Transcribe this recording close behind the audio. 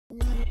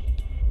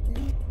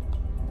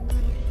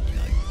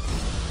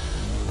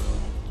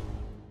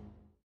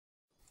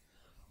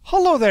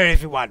Hello there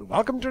everyone,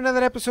 welcome to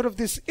another episode of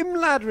this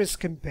Imladris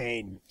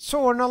campaign.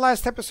 So in our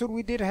last episode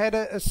we did had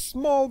a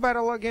small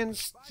battle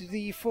against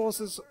the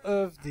forces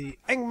of the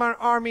Angmar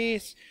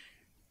armies.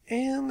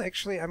 And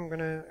actually I'm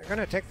gonna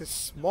attack this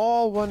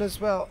small one as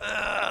well.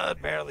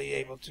 Barely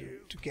able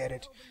to get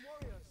it.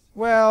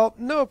 Well,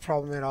 no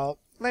problem at all.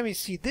 Let me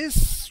see,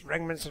 this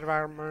regiment of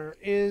armor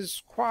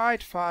is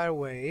quite far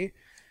away.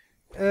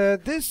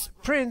 This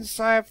prince,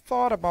 I have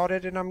thought about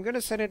it, and I'm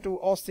gonna send it to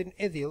Austin,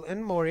 Edil,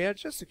 and Moria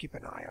just to keep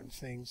an eye on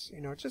things. You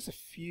know, just a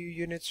few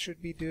units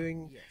should be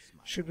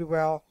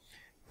well.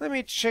 Let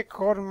me check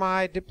on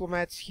my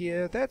diplomats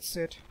here. That's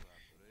it.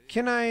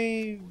 Can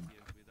I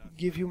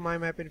give you my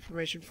map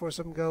information for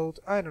some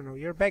gold? I don't know.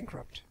 You're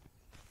bankrupt.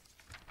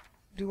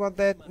 Do you want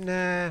that?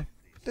 Nah.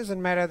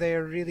 Doesn't matter.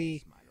 They're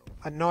really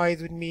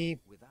annoyed with me.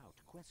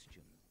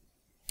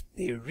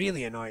 They're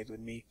really annoyed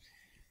with me.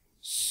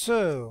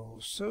 So,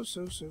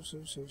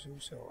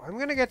 I'm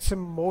gonna get some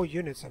more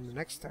units on the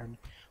next turn,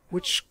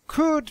 which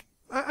could,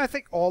 I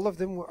think all of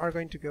them are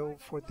going to go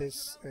for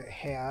this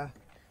hair,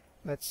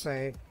 let's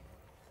say.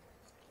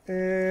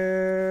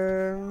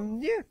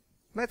 Yeah,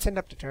 let's end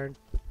up the turn.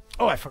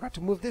 Oh, I forgot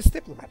to move this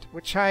diplomat,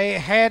 which I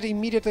had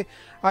immediately.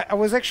 I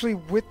was actually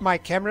with my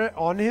camera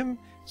on him,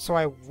 so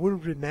I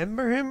would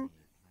remember him,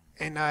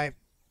 and I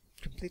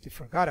completely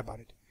forgot about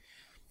it.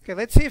 Okay,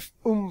 let's see if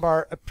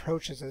Umbar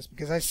approaches us,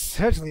 because I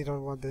certainly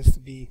don't want this to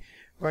be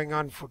going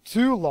on for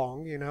too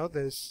long. You know,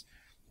 this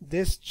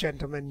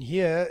gentleman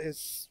here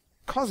is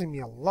causing me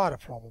a lot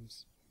of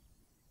problems.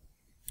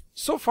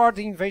 So far,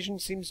 the invasion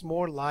seems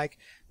more like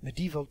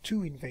medieval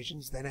 2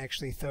 invasions than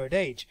actually Third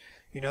Age.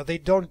 You know, they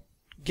don't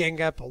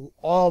gang up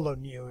all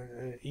on you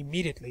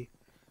immediately.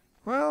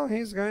 Well,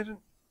 he's going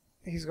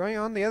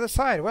on the other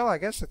side. Well, I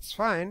guess it's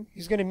fine.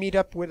 He's going to meet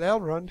up with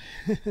Elrond.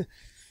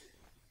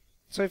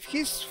 So if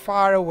he's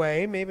far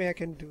away, maybe I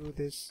can do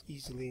this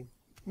easily.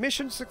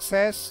 Mission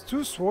success,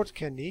 2 sword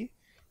candy,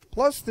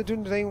 plus the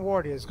Dunedain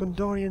warriors,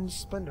 Gondorian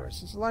splendor.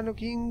 Since the line of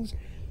kings,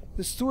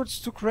 the stewards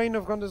took reign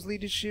of Gondor's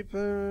leadership.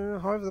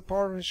 However, the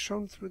power is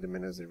shown through the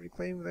men as they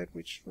reclaim that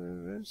which,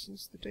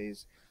 since the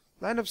days,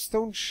 land of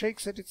stone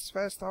shakes at its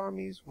vast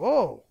armies.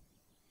 Whoa,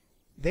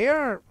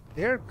 they're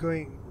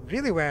going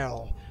really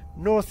well.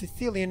 North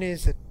Ithilien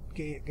is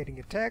getting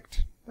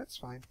attacked. That's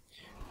fine.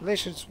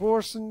 Relations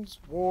worsened,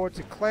 war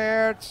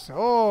declared.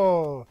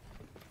 Oh,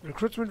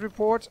 recruitment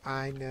report,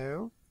 I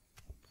know.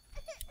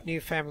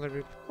 New family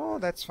report, oh,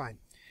 that's fine.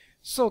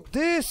 So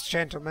this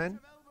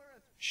gentleman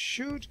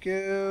should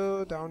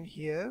go down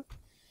here.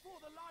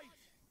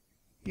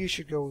 You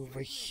should go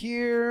over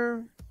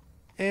here.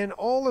 And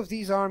all of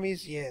these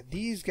armies, yeah,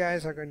 these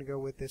guys are going to go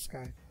with this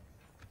guy.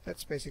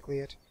 That's basically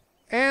it.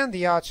 And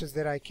the archers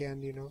that I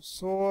can, you know,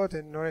 sword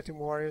and Northern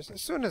warriors,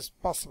 as soon as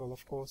possible,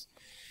 of course.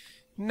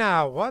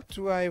 Now, what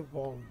do I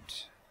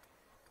want?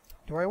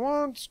 Do I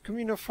want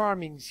communal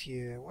farmings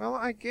here? Well,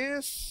 I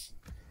guess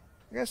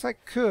I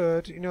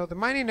could. You know, the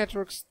mining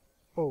networks...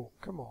 Oh,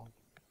 come on.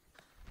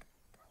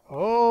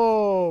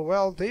 Oh,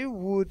 well, they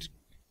would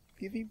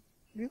give me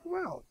really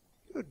well.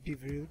 It would be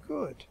really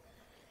good.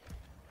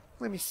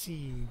 Let me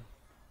see.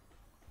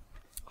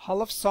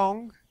 Hall of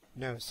Song?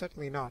 No,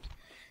 certainly not.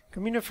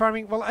 Communal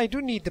farming? Well, I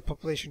do need the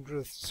population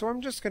growth, so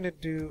I'm just going to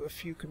do a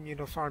few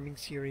communal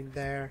farmings here and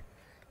there.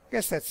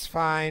 Guess that's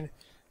fine.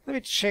 Let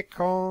me check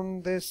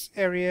on this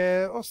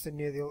area.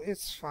 Ostenidil,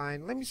 it's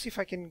fine. Let me see if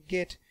I can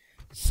get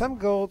some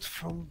gold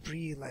from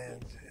Bree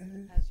land.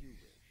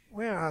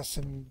 Where are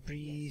some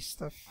Bree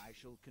stuff?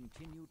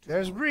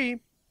 There's Bree.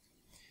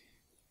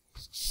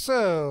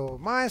 So,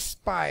 my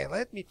spy.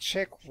 Let me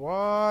check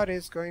what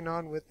is going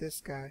on with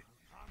this guy.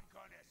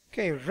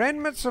 Okay,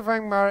 Renmets of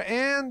Angmar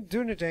and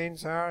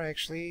Dunedains are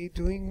actually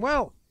doing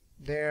well.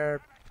 They're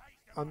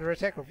under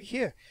attack over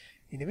here.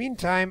 In the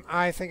meantime,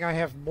 I think I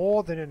have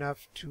more than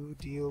enough to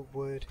deal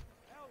with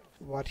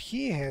what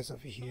he has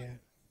over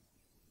here.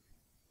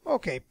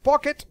 Okay,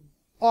 pocket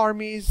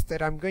armies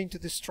that I'm going to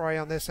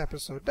destroy on this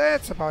episode.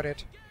 That's about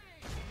it.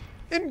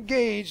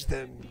 Engage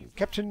them,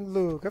 Captain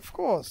Luke, of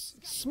course.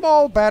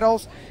 Small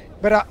battles,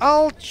 but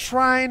I'll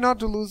try not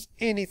to lose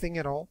anything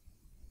at all.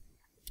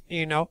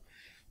 You know,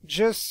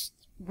 just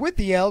with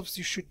the elves,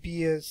 you should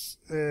be as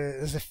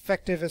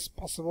effective as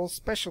possible,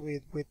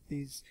 especially with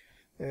these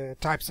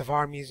types of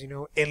armies, you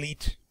know,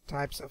 elite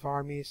types of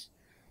armies.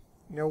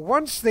 You know,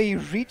 once they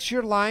reach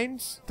your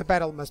lines, the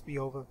battle must be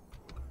over.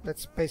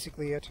 That's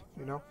basically it,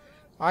 you know.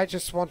 I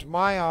just want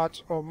my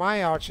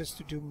archers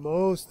to do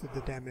most of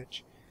the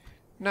damage.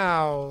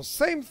 Now,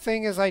 same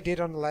thing as I did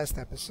on the last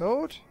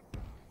episode,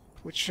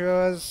 which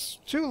was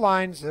 2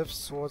 lines of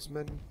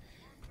swordsmen.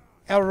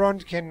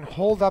 Elrond can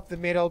hold up the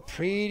middle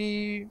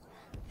pretty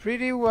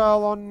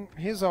well on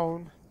his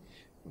own.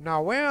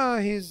 Now, where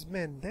are his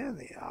men? There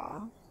they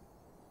are.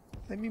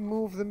 Let me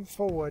move them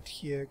forward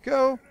here.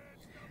 Go!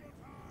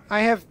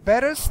 I have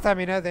better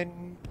stamina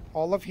than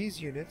all of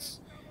his units,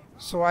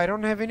 so I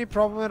don't have any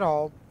problem at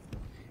all.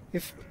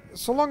 If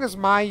so long as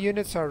my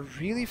units are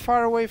really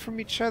far away from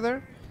each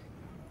other,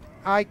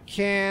 I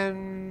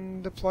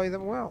can deploy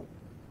them well.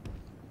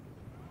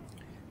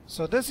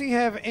 So does he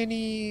have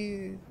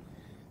any...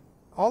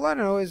 All I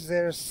know is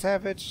there's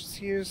savages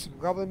here, some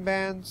goblin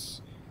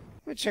bands.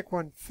 Let me check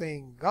one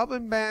thing.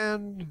 Goblin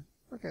band,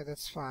 okay,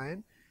 that's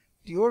fine.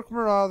 The orc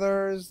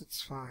marauders,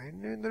 that's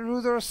fine. And the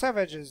Ruther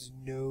savages,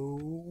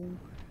 no.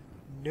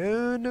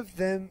 None of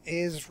them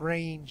is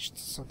ranged.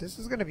 So this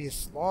is gonna be a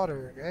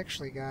slaughter,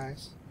 actually,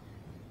 guys.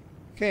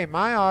 Okay,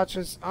 my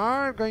archers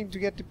are going to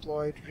get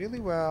deployed really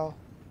well.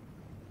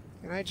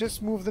 Can I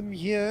just move them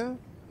here?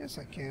 Yes,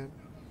 I can.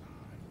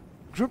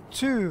 Group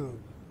 2.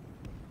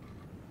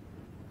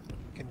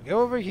 You can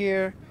go over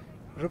here.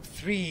 Group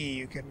 3,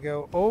 you can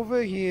go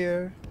over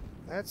here.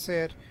 That's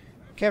it.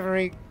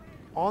 Cavalry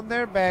on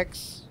their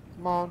backs.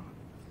 Come on.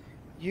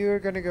 You're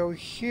gonna go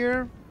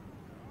here.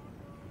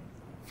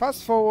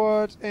 Fast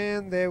forward,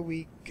 and there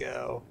we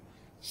go.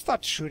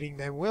 Start shooting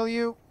them, will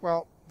you?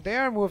 Well, they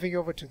are moving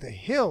over to the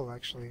hill,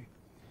 actually.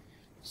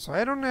 So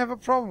I don't have a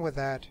problem with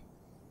that.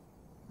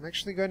 I'm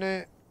actually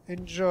gonna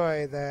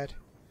enjoy that.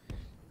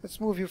 Let's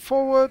move you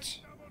forward.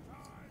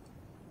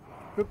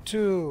 Group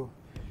 2.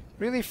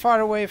 Really far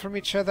away from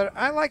each other.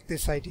 I like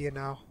this idea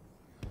now.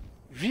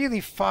 Really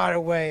far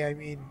away, I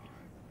mean.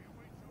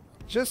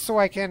 Just so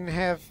I can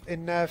have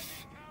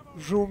enough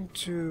room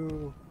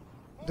to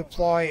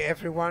deploy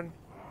everyone.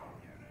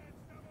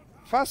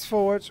 Fast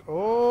forward.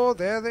 Oh,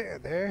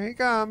 there he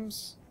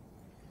comes.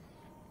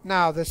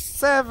 Now, the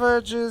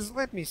savages,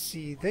 let me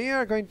see. They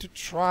are going to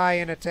try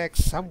and attack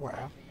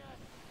somewhere.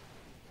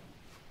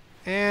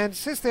 And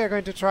since they are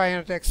going to try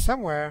and attack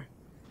somewhere,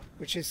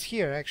 which is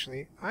here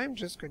actually, I'm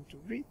just going to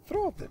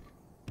withdraw them.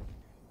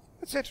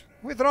 That's it.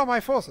 Withdraw my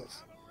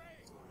forces.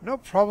 No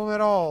problem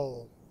at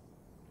all.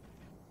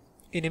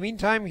 In the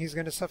meantime, he's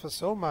going to suffer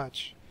so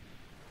much.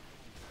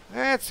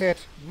 That's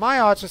it. My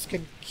archers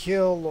can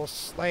kill or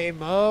slay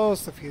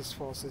most of his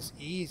forces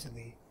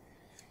easily.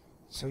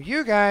 So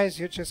you guys,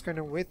 you're just going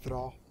to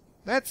withdraw.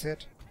 That's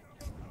it.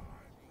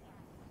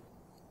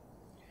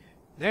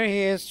 There he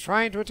is,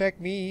 trying to attack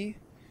me.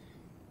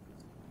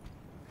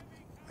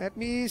 Let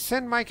me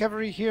send my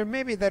cavalry here.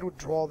 Maybe that would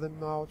draw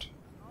them out.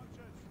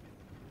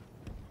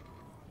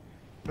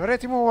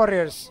 Noretimo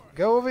warriors,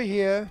 go over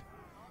here.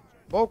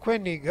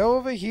 Boquendi, go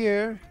over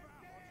here.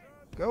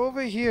 Go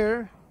over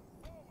here.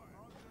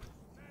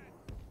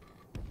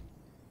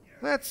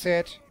 That's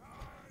it.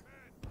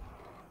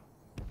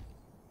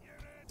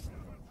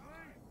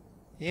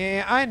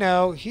 Yeah, I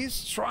know.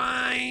 He's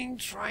trying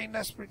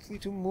desperately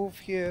to move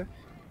here.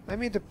 Let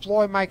me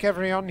deploy my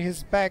cavalry on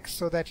his back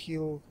so that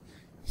he'll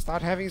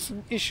start having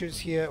some issues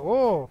here.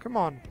 Oh, come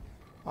on.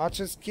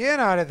 Archers, get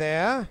out of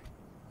there.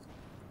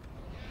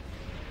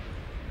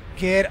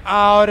 Get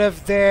out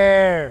of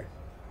there.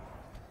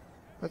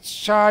 Let's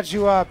charge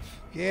you up.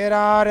 Get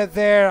out of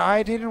there.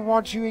 I didn't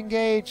want you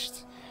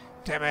engaged.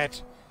 Damn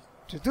it.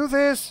 To do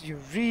this, you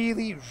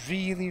really,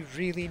 really,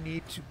 really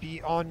need to be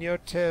on your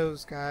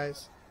toes,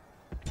 guys.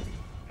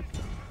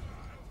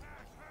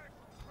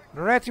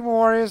 Noretimo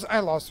warriors, I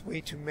lost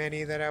way too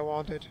many that I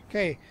wanted.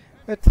 Okay,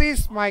 at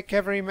least my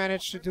cavalry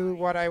managed to do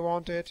what I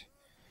wanted.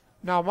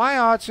 Now my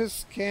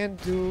archers can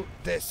do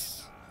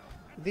this.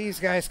 These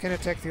guys can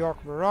attack the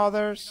orc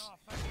marauders,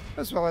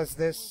 as well as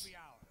this.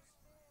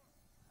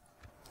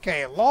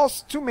 Okay,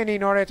 lost too many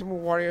Noretimo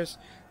warriors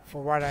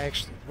for what I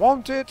actually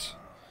wanted.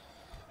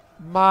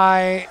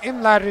 My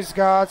Imladris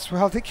guards,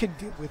 well, they can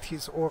deal with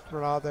his orc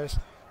marauders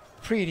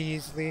pretty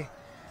easily.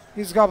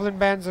 These goblin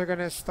bands are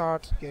gonna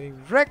start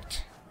getting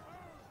wrecked.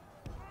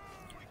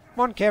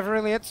 Come on,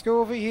 cavalry, let's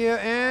go over here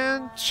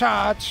and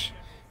charge.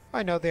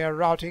 I know they are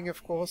routing,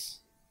 of course.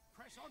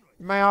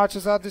 My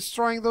archers are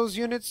destroying those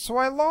units, so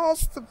I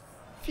lost a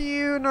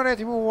few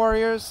Noretimo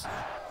warriors.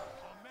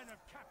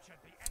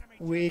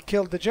 We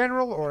killed the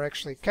general, or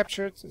actually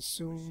captured,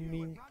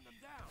 assuming...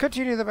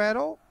 Continue the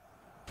battle.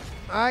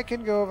 I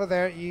can go over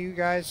there. You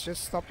guys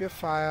just stop your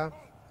fire.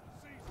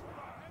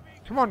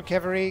 Come on,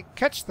 cavalry,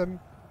 catch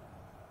them.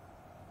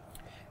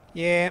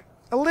 Yeah,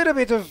 a little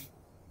bit of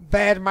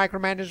bad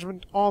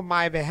micromanagement on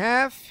my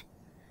behalf,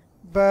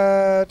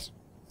 but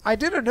I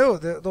didn't know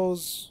that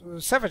those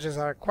savages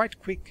are quite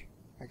quick,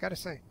 I gotta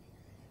say.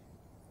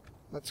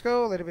 Let's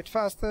go a little bit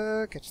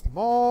faster, catch them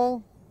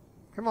all.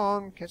 Come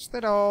on, catch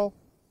that all.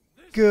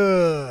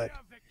 Good.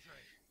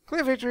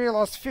 Clear victory,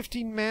 lost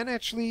 15 men,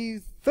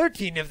 actually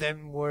 13 of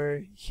them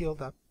were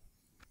healed up.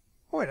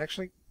 Oh wait,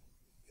 actually,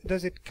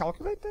 does it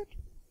calculate that?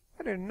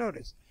 I didn't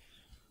notice.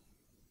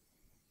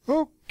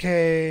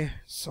 Okay,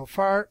 so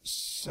far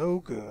so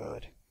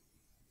good.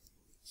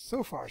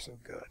 So far so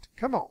good.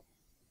 Come on.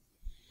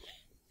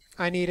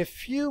 I need a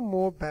few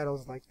more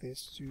battles like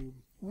this to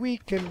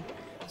weaken,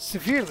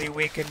 severely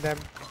weaken them.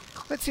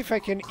 Let's see if I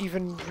can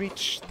even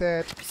reach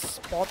that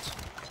spot.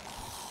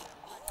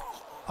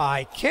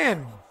 I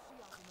can!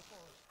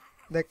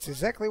 That's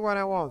exactly what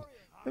I want.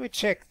 Let me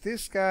check.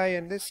 This guy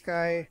and this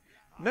guy.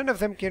 None of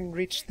them can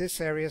reach this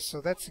area,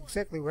 so that's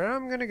exactly where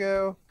I'm gonna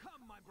go.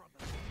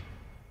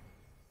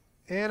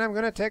 And I'm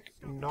gonna attack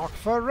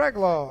Nokfa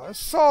Reglo.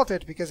 Assault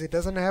it because it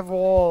doesn't have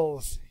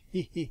walls.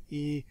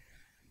 Hehehe.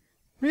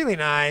 Really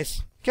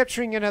nice.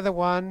 Capturing another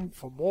one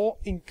for more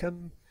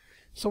income.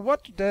 So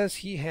what does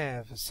he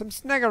have? Some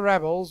Snagger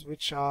rebels,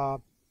 which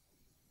are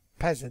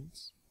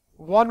peasants.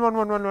 One.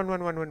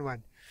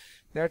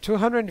 There are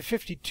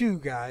 252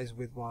 guys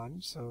with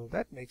one, so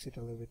that makes it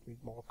a little bit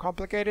more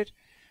complicated.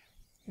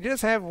 He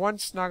does have one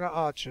Snagger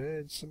archer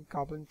and some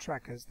goblin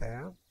trackers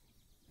there.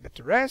 But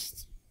the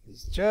rest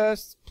is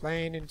just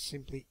plain and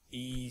simply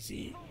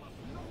easy.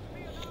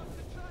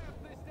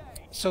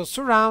 So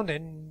surround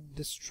and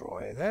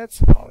destroy. That's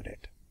about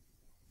it.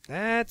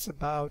 That's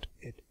about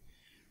it.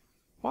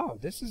 Wow,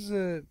 this is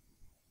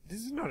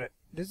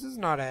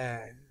not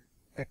a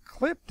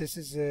clip. This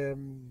is a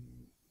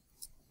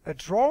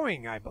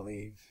drawing, I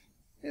believe,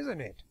 isn't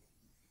it?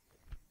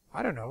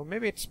 I don't know.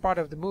 Maybe it's part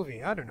of the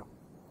movie. I don't know.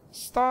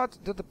 Start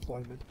the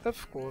deployment,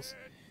 of course.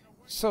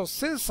 So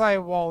since I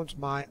want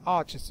my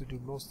archers to do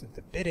most of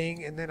the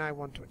bidding, and then I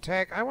want to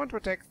attack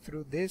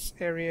through this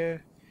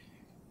area.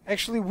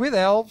 Actually, with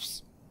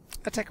elves,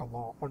 attack on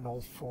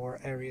all 4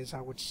 areas,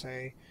 I would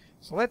say.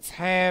 So let's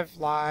have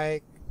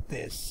like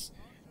this.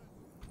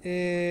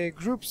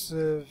 Groups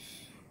of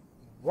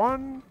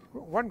one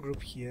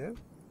group here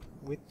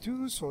with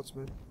 2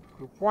 swordsmen.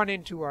 Group 1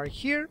 and 2 are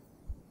here.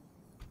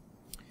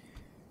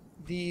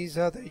 These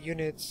other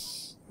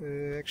units,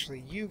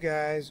 actually you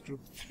guys,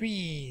 group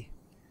 3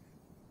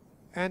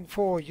 and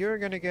 4, you're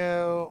gonna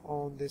go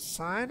on this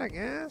side, I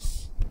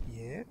guess.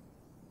 Yeah.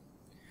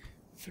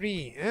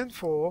 3 and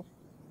 4.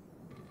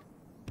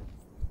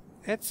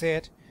 That's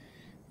it.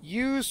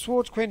 You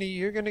Sword 20,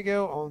 you're gonna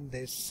go on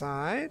this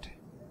side.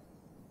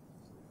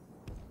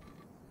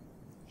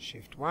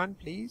 Shift 1,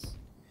 please.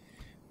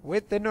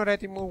 With the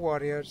Noretimal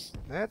warriors.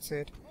 That's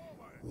it.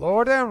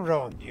 Lord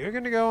Elrond, you're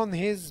gonna go on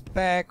his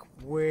back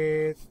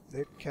with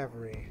the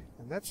cavalry.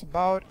 And that's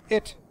about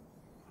it.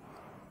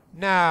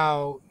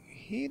 Now,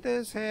 he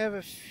does have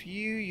a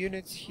few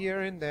units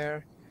here and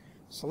there.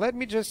 So let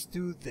me just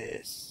do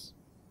this.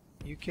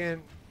 You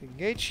can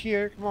engage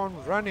here. Come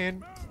on, run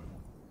in.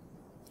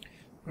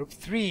 Group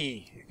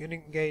 3, you can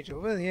engage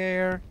over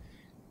here.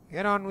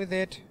 Get on with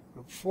it.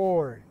 Group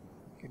 4,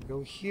 you can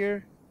go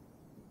here.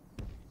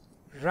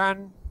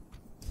 Run.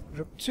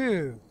 Group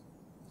 2,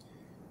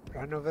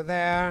 run over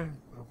there.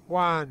 Group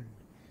 1,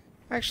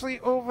 actually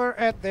over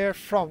at their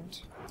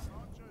front.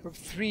 Group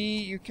 3,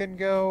 you can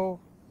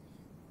go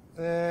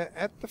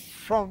at the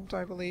front,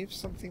 I believe,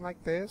 something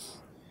like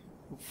this.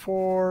 Group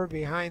 4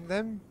 behind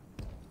them.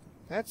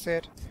 That's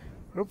it.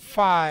 Group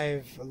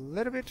 5, a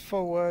little bit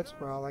forward.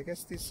 Well, I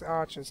guess these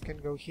archers can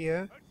go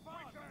here.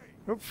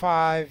 Group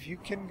 5, you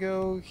can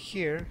go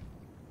here.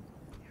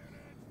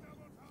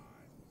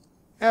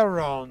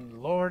 Elrond,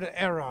 Lord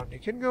Elrond, you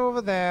can go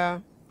over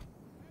there.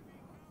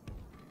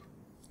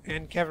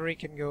 And cavalry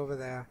can go over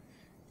there.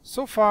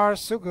 So far,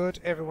 so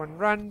good. Everyone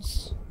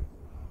runs.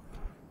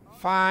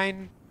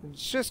 Fine.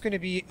 It's just going to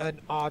be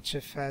an archer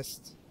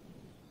fest.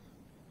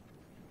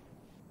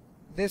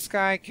 This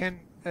guy can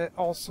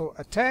also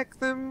attack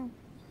them.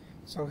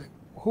 So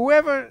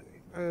whoever,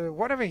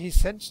 whatever he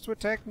sends to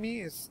attack me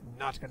is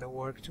not going to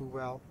work too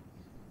well.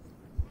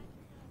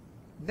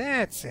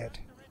 That's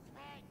it.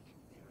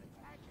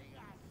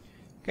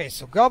 Okay,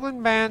 so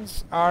goblin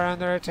bands are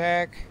under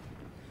attack.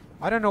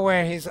 I don't know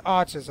where his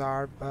archers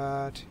are,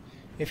 but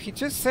if he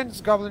just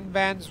sends goblin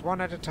bands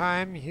one at a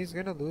time, he's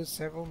gonna lose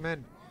several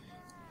men.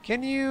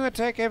 Can you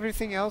attack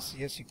everything else?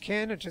 Yes, you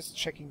can. Just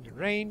checking the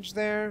range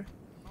there.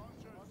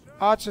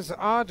 Archers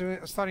are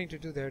starting to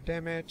do their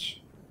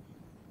damage.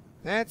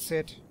 That's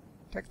it.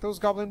 Attack those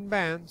goblin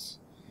bands.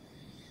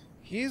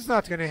 He's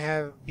not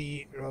gonna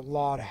be a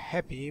lot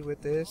happy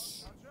with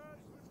this.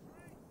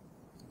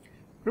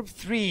 Group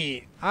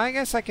 3, I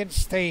guess I can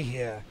stay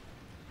here.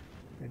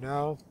 You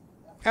know,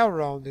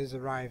 Elrond is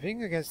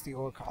arriving against the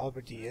Orc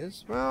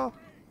Halberdiers. Well,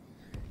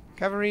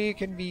 cavalry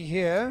can be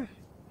here,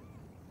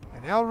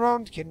 and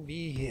Elrond can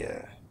be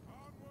here.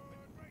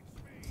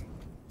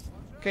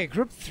 Okay,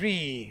 Group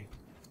 3.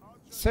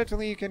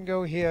 Certainly you can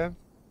go here.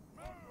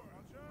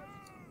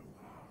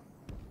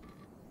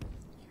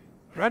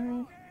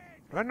 Run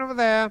over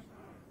there.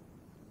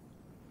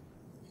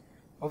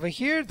 Over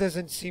here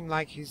doesn't seem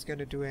like he's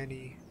gonna do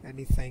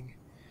anything.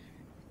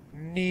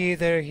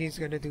 Neither he's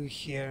gonna do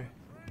here.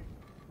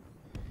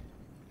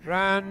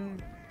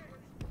 Run.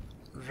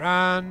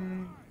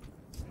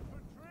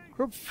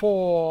 Group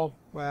 4.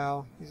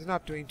 Well, he's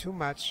not doing too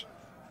much,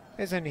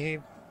 isn't he?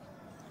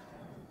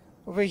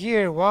 Over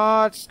here,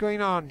 what's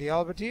going on? The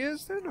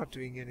Halberdiers? They're not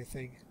doing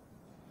anything.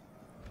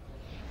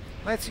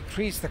 Let's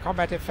increase the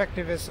combat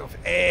effectiveness of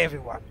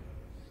everyone.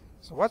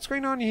 So what's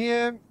going on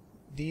here?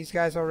 These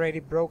guys are already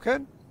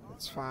broken.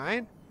 That's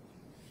fine.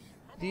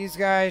 These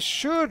guys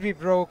should be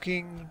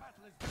breaking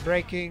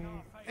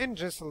in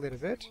just a little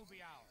bit.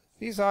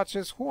 These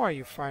archers, who are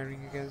you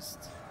firing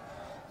against?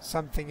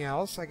 Something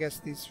else. I guess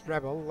these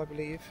rebel, I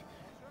believe.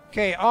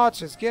 Okay,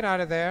 archers, get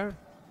out of there.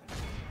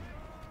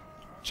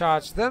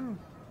 Charge them.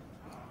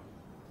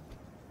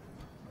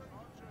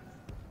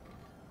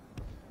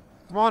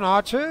 Come on,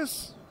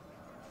 archers.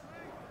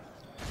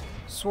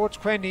 Sword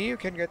Quendy, you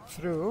can get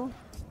through.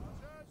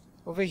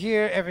 Over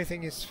here,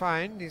 everything is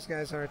fine. These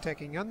guys are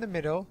attacking on the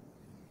middle.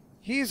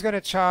 He's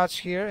gonna charge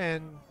here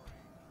and,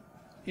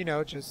 you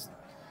know, just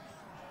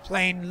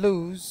plain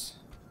lose.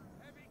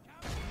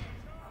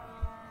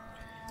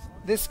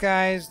 This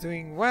guy is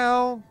doing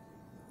well.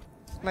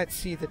 Let's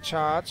see the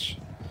charge.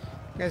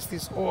 Guess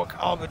these orc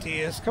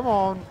albertiers. Come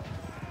on.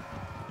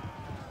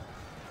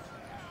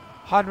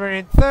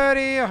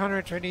 130,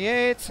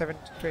 128,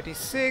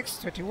 726,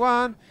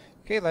 21.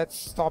 Okay, let's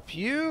stop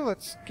you.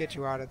 Let's get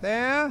you out of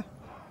there.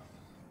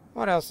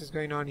 What else is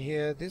going on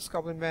here? This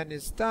goblin band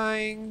is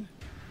dying.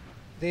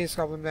 This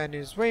goblin band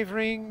is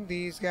wavering.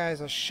 These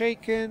guys are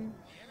shaken.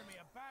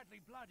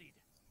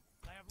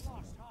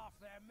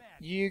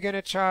 You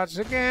gonna charge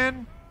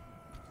again?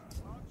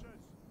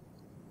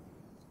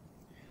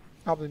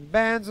 Goblin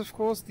bands, of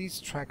course.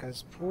 These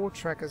trackers, poor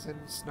trackers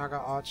and snugger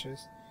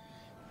archers.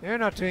 They're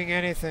not doing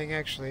anything,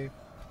 actually.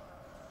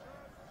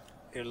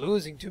 They're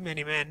losing too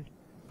many men.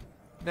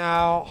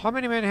 Now, how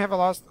many men have I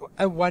lost?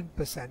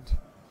 1%.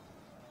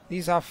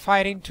 These are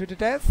fighting to the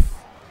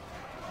death.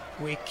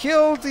 We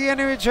killed the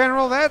enemy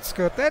general. That's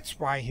good. That's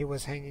why he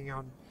was hanging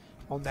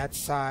on that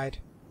side.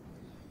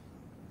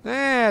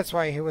 That's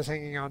why he was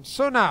hanging on.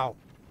 So now,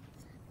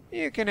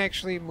 you can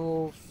actually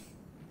move.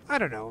 I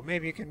don't know.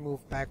 Maybe you can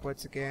move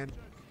backwards again.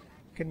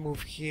 You can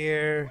move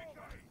here.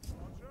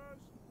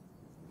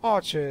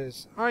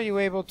 Archers, are you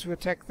able to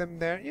attack them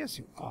there? Yes,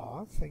 you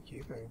are. Thank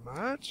you very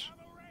much.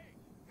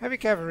 Heavy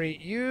cavalry,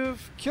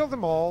 you've killed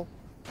them all.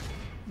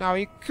 Now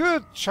you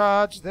could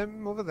charge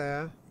them over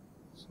there.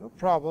 It's no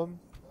problem.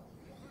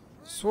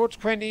 Sword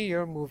Quendy,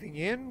 you're moving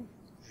in.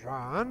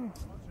 Run.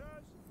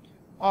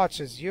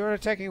 Archers, you're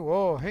attacking.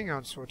 Whoa, hang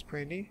on, Sword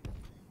Quendy.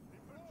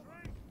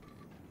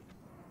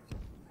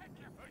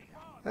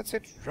 That's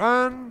it.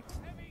 Run.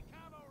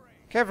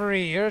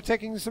 Cavalry, you're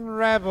attacking some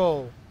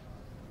rabble.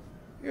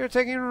 You're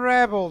taking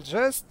rabble,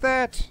 just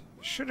that.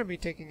 Shouldn't be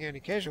taking any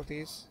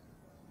casualties.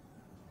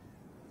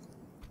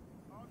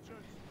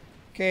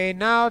 Okay,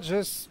 now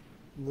just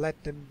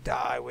let them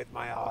die with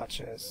my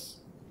archers.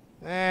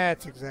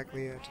 That's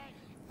exactly it.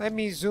 Let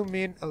me zoom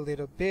in a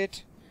little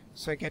bit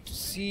so I get to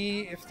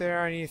see if there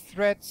are any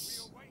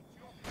threats.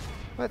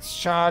 Let's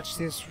charge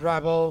this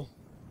rabble.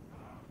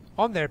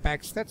 On their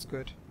backs, that's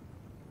good.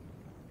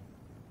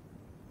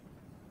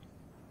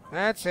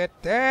 That's it.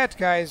 That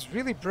guy is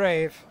really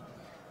brave.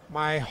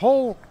 My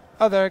whole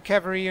other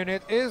cavalry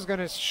unit is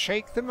gonna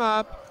shake them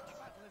up.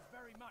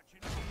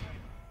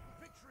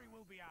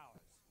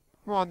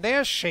 Come on, they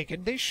are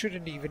shaken. They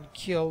shouldn't even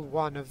kill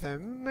one of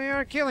them. They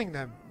are killing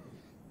them.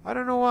 I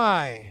don't know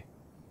why.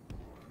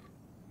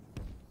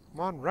 Come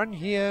on, run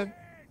here.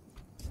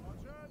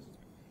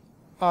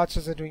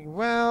 Archers are doing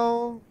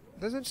well.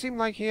 Doesn't seem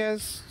like he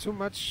has too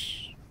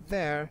much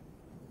there.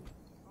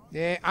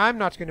 Yeah, I'm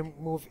not gonna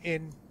move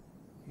in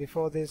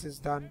before this is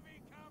done.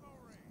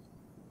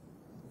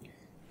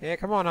 Yeah,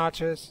 come on,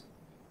 archers.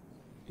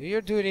 Do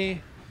your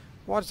duty.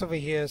 What's over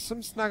here?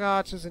 Some snug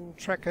archers and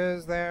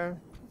trackers there.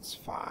 It's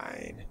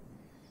fine.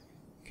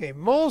 Okay,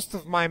 most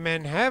of my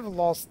men have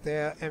lost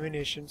their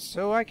ammunition,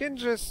 so I can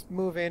just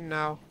move in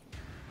now.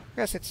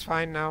 Guess it's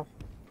fine now.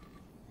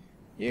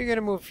 You're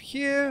gonna move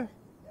here.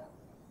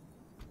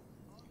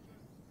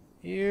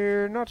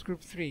 You're not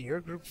group 3, you're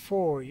group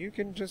 4. You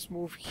can just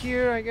move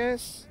here, I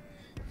guess.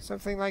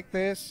 Something like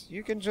this.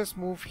 You can just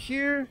move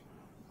here.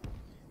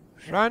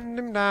 Run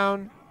them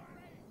down.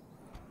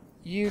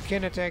 You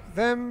can attack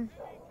them.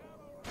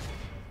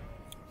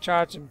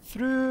 Charge them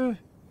through.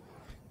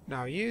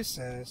 Now you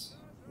says,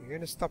 you're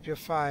gonna stop your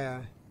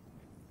fire.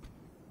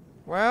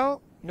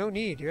 Well, no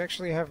need. You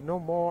actually have no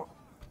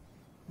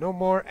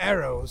more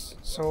arrows.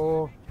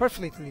 So,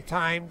 perfectly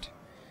timed.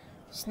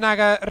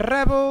 Snaga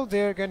rebel,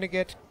 they're gonna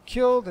get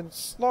killed and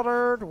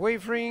slaughtered.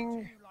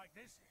 Wavering.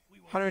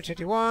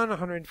 121,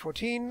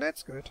 114,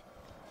 that's good.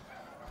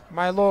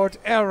 My Lord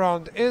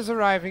Elrond is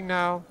arriving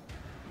now.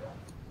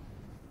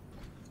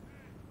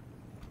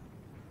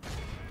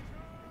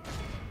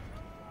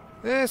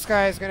 This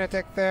guy is gonna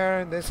attack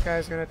there, and this guy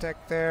is gonna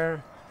attack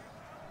there.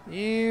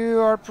 You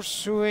are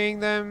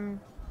pursuing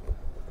them.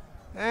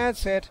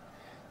 That's it.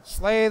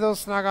 Slay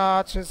those snug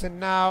archers, and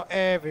now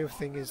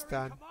everything is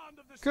done.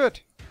 Good.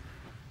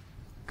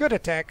 Good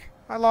attack.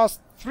 I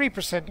lost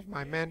 3% of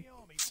my men.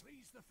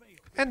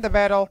 End the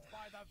battle.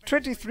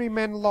 23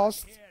 men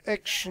lost.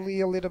 Actually,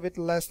 a little bit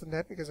less than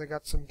that, because I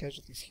got some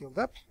casualties healed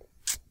up.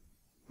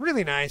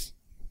 Really nice.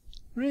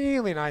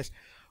 Really nice.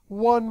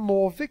 One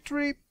more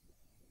victory.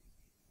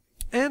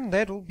 And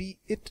that will be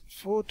it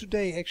for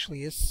today.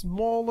 Actually, a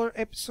smaller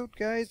episode,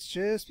 guys,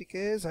 just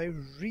because I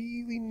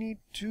really need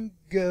to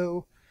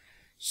go.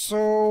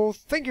 So,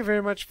 thank you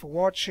very much for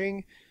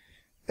watching.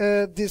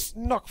 This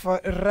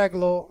Nokva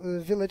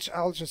Raglo village,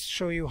 I'll just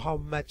show you how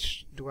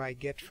much do I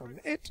get from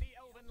it.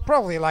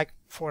 Probably like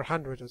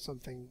 400 or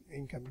something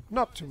income.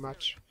 Not too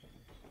much.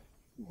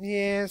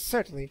 Yeah,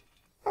 certainly.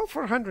 Oh,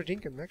 400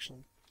 income,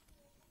 actually.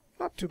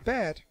 Not too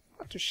bad.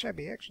 Not too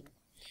shabby, actually.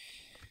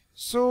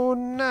 So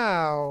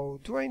now,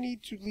 do I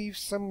need to leave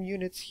some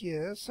units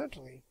here?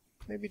 Certainly.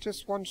 Maybe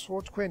just one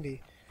sword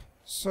quendy.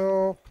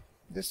 So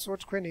this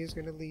sword quendy is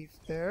gonna leave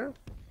there.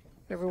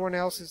 Everyone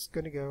else is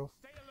gonna go.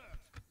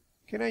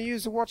 Can I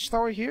use a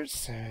watchtower here?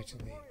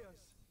 Certainly.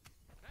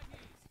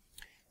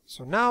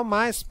 So now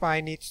my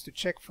spy needs to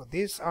check for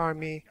this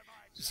army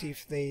to see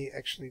if they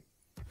actually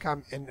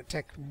come and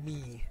attack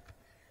me.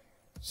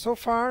 So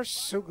far,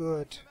 so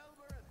good.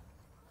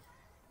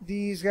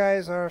 These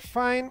guys are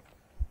fine.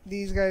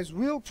 These guys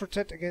will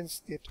protect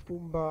against the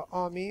Umba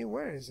army.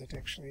 Where is it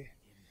actually?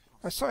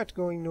 I saw it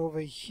going over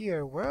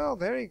here. Well,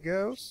 there he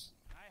goes.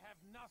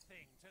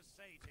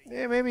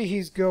 Yeah, maybe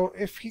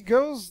if he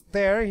goes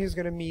there, he's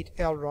gonna meet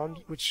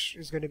Elrond, which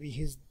is gonna be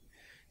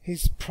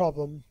his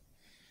problem.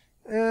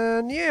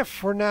 And yeah,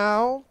 for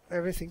now,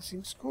 everything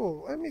seems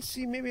cool. Let me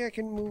see, maybe I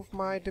can move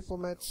my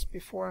diplomats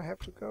before I have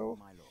to go.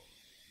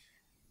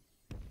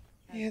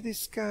 Yeah,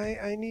 this guy,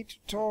 I need to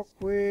talk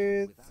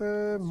with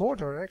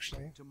Mordor,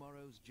 actually.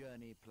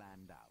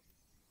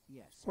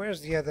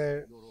 Where's the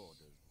other?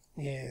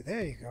 Yeah,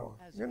 there you go.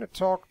 I'm gonna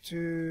talk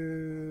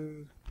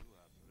to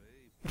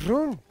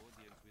Rune.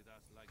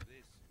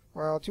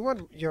 Well, do you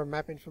want your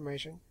map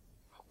information?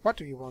 What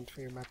do you want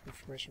for your map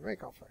information?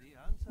 Make offer.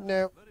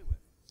 No.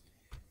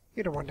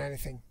 You don't want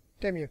anything.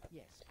 Damn you.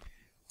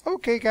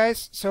 Okay,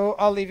 guys, so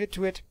I'll leave it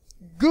to it.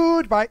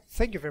 Goodbye.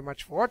 Thank you very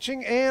much for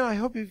watching, and I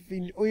hope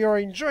you are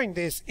enjoying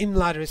this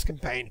Imladris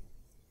campaign.